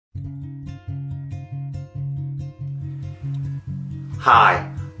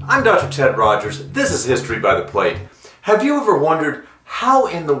Hi, I'm Dr. Ted Rogers. This is History by the Plate. Have you ever wondered how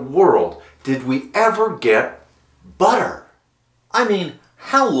in the world did we ever get butter? I mean,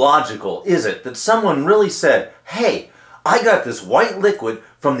 how logical is it that someone really said, hey, I got this white liquid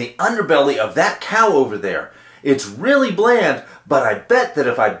from the underbelly of that cow over there. It's really bland, but I bet that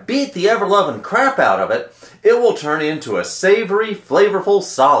if I beat the ever-loving crap out of it, it will turn into a savory, flavorful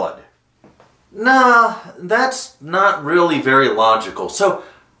solid. Nah, that's not really very logical. So,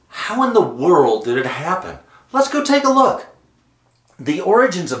 how in the world did it happen? Let's go take a look. The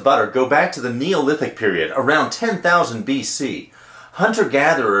origins of butter go back to the Neolithic period, around 10,000 BC.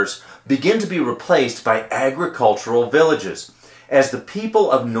 Hunter-gatherers begin to be replaced by agricultural villages, as the people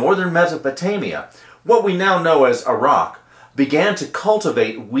of northern Mesopotamia, what we now know as Iraq, began to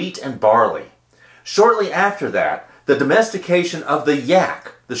cultivate wheat and barley. Shortly after that, the domestication of the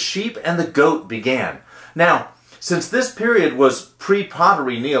yak, the sheep, and the goat began. Now, since this period was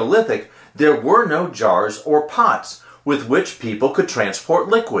pre-pottery Neolithic, there were no jars or pots with which people could transport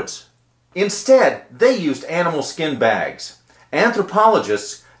liquids. Instead, they used animal skin bags.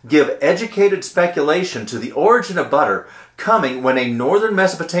 Anthropologists give educated speculation to the origin of butter coming when a northern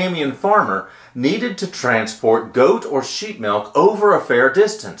Mesopotamian farmer needed to transport goat or sheep milk over a fair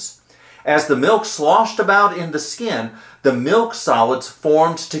distance. As the milk sloshed about in the skin, the milk solids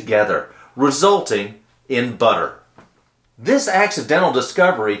formed together, resulting in butter. This accidental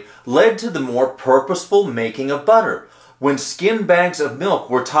discovery led to the more purposeful making of butter, when skin bags of milk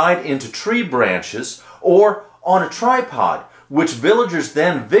were tied into tree branches or on a tripod, which villagers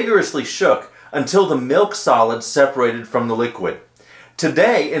then vigorously shook until the milk solids separated from the liquid.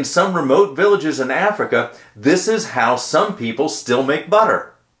 Today, in some remote villages in Africa, this is how some people still make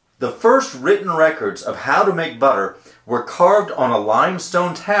butter. The first written records of how to make butter were carved on a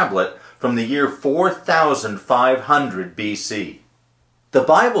limestone tablet from the year 4500 BC. The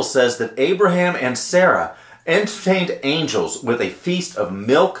Bible says that Abraham and Sarah entertained angels with a feast of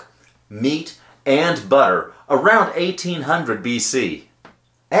milk, meat, and butter around 1800 BC.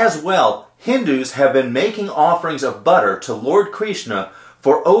 As well, Hindus have been making offerings of butter to Lord Krishna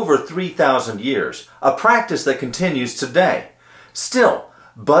for over 3,000 years, a practice that continues today. Still,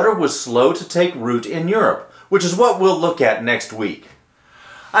 butter was slow to take root in Europe, which is what we'll look at next week.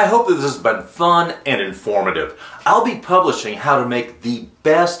 I hope that this has been fun and informative. I'll be publishing how to make the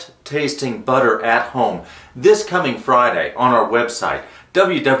best tasting butter at home this coming Friday on our website,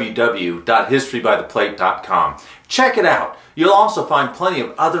 www.historybytheplate.com. Check it out. You'll also find plenty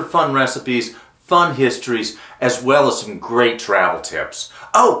of other fun recipes, fun histories, as well as some great travel tips.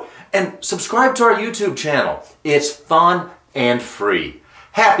 Oh, and subscribe to our YouTube channel. It's fun and free.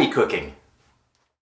 Happy cooking!